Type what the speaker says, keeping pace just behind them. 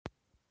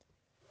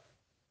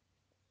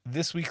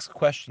This week's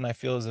question, I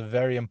feel, is a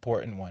very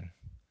important one.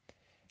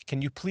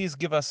 Can you please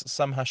give us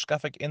some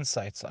hashkafic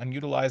insights on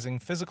utilizing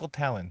physical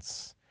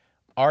talents,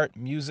 art,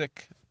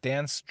 music,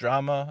 dance,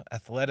 drama,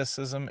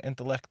 athleticism,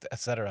 intellect,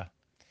 etc.?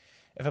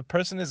 If a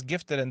person is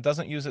gifted and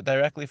doesn't use it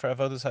directly for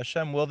Avodas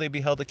Hashem, will they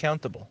be held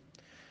accountable?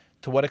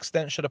 To what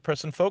extent should a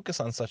person focus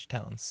on such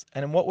talents?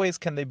 And in what ways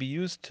can they be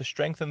used to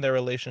strengthen their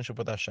relationship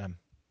with Hashem?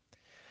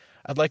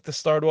 I'd like to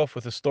start off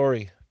with a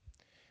story.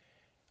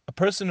 A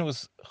person who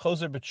was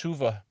Choser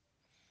B'tshuva,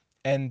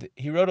 and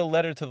he wrote a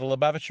letter to the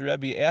Lubavitcher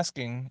Rebbe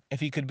asking if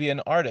he could be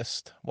an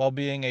artist while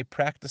being a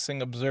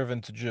practicing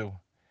observant Jew.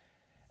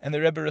 And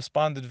the Rebbe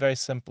responded very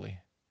simply,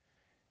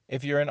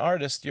 if you're an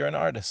artist, you're an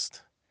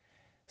artist.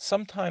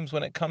 Sometimes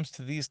when it comes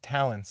to these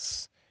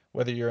talents,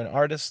 whether you're an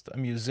artist, a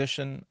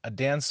musician, a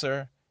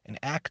dancer, an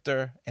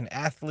actor, an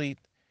athlete,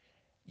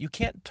 you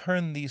can't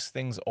turn these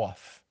things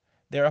off.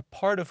 They're a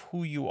part of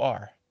who you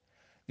are.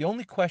 The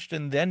only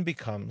question then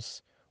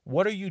becomes,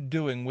 what are you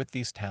doing with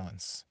these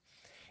talents?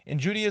 In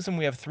Judaism,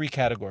 we have three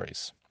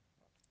categories.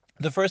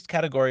 The first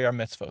category are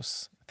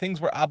mitzvos,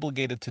 things we're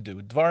obligated to do,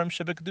 dvarim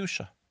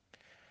shebekdusha.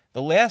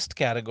 The last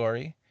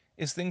category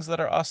is things that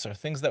are aser,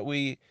 things that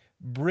we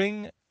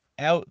bring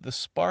out the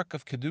spark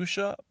of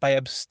kedusha by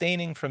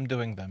abstaining from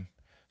doing them.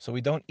 So we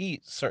don't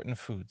eat certain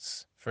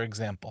foods, for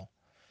example.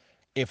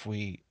 If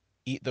we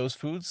eat those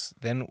foods,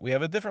 then we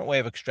have a different way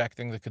of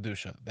extracting the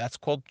kedusha. That's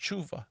called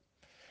tshuva.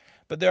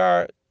 But there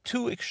are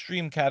two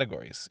extreme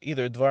categories,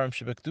 either dvarim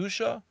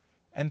shebekdusha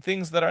and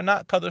things that are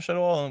not kadosh at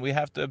all and we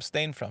have to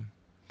abstain from.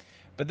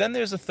 But then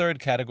there's a third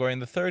category,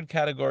 and the third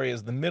category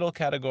is the middle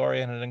category,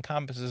 and it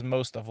encompasses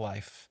most of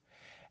life.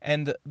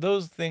 And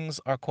those things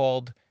are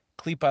called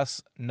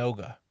klipas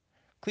noga.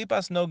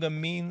 Klipas noga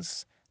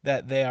means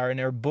that they are an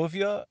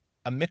erbuvia,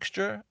 a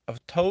mixture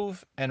of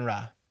tov and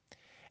ra.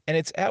 And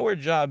it's our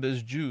job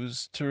as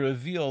Jews to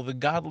reveal the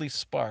godly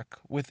spark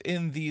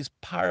within these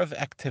parv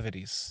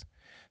activities.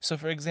 So,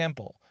 for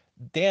example,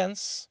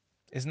 dance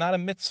is not a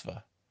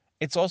mitzvah.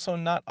 It's also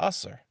not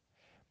aser.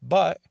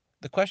 But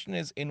the question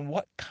is, in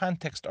what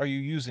context are you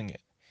using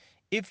it?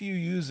 If you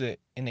use it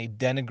in a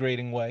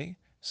denigrating way,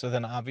 so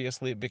then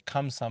obviously it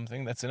becomes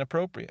something that's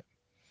inappropriate.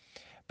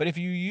 But if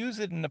you use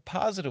it in a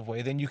positive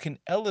way, then you can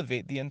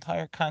elevate the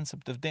entire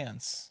concept of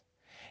dance.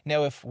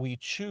 Now, if we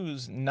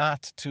choose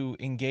not to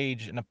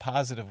engage in a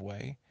positive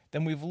way,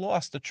 then we've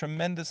lost a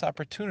tremendous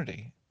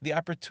opportunity. The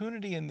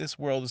opportunity in this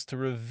world is to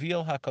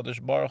reveal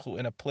HaKadosh Baruch Hu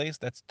in a place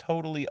that's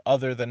totally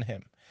other than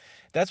Him.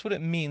 That's what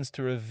it means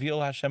to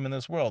reveal Hashem in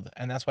this world,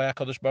 and that's why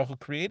HaKadosh Baruch Hu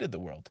created the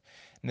world.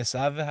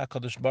 Nesave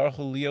HaKadosh Baruch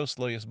Hu lios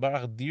lo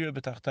yisbarach dir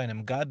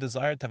b'tachtainim. God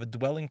desired to have a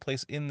dwelling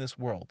place in this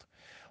world.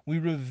 We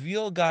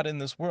reveal God in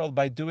this world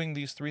by doing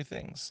these three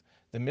things: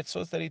 the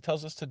mitzvot that He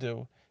tells us to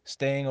do,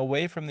 staying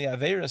away from the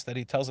averas that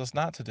He tells us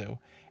not to do,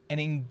 and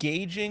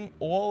engaging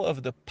all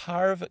of the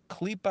parv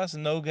klipas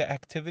noga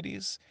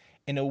activities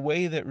in a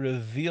way that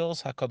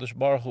reveals HaKadosh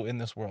Baruch Hu in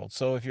this world.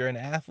 So if you're an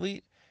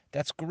athlete,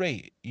 that's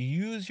great.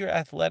 Use your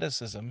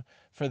athleticism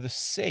for the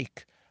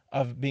sake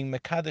of being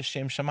Mekadesh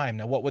Shem Shemaim.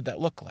 Now, what would that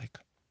look like?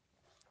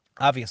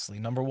 Obviously,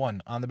 number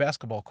one, on the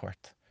basketball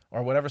court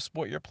or whatever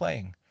sport you're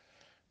playing,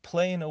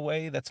 play in a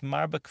way that's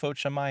marba kvot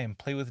Shemayim.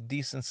 Play with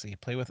decency.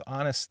 Play with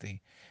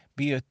honesty.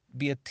 Be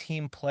a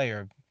team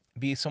player.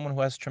 Be someone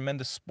who has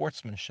tremendous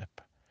sportsmanship.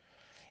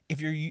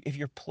 If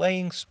you're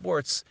playing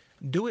sports,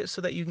 do it so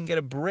that you can get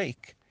a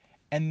break,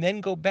 and then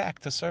go back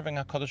to serving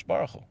Hakadosh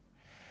Baruch Hu.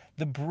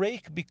 The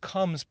break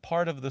becomes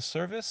part of the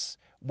service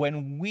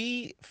when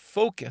we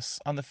focus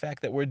on the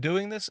fact that we're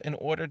doing this in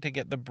order to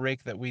get the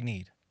break that we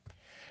need.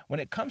 When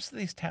it comes to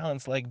these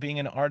talents like being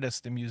an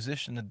artist, a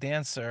musician, a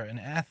dancer, an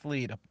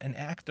athlete, an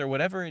actor,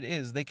 whatever it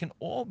is, they can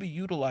all be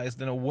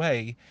utilized in a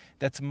way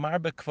that's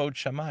marbe kvod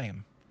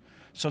shamayim.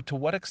 So to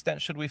what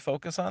extent should we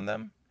focus on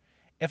them?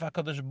 If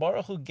HaKadosh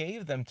Baruch Hu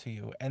gave them to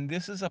you, and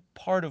this is a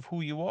part of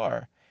who you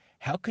are,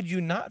 how could you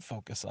not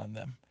focus on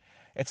them?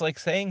 It's like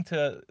saying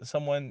to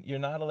someone, you're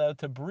not allowed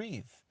to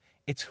breathe.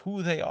 It's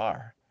who they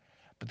are.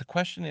 But the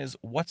question is,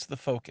 what's the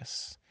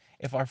focus?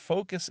 If our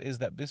focus is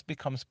that this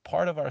becomes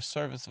part of our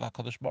service of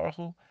HaKadosh Baruch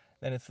Hu,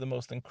 then it's the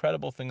most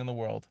incredible thing in the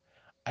world.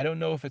 I don't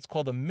know if it's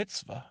called a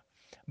mitzvah,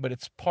 but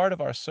it's part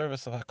of our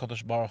service of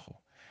HaKadosh Baruch Hu.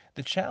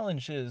 The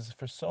challenge is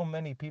for so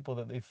many people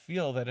that they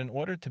feel that in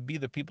order to be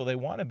the people they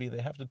want to be,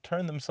 they have to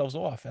turn themselves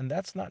off, and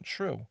that's not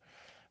true.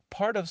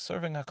 Part of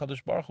serving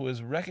HaKadosh Baruch Hu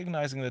is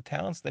recognizing the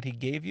talents that He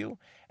gave you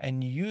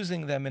and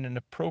using them in an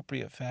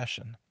appropriate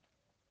fashion.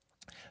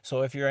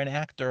 So if you're an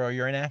actor or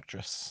you're an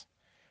actress,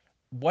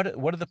 what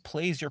are the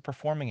plays you're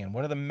performing in?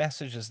 What are the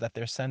messages that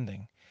they're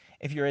sending?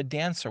 If you're a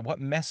dancer,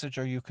 what message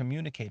are you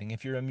communicating?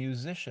 If you're a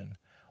musician,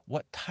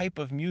 what type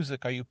of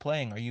music are you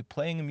playing? Are you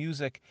playing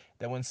music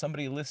that when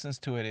somebody listens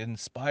to it, it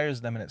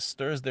inspires them and it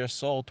stirs their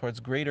soul towards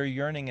greater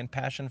yearning and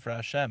passion for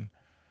Hashem?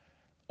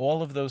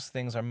 All of those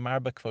things are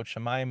marba kvot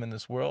shamayim in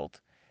this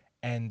world,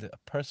 and a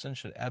person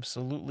should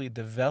absolutely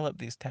develop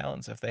these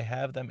talents if they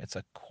have them. It's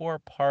a core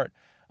part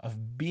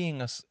of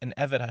being an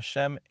Eved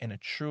Hashem in a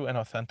true and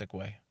authentic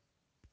way.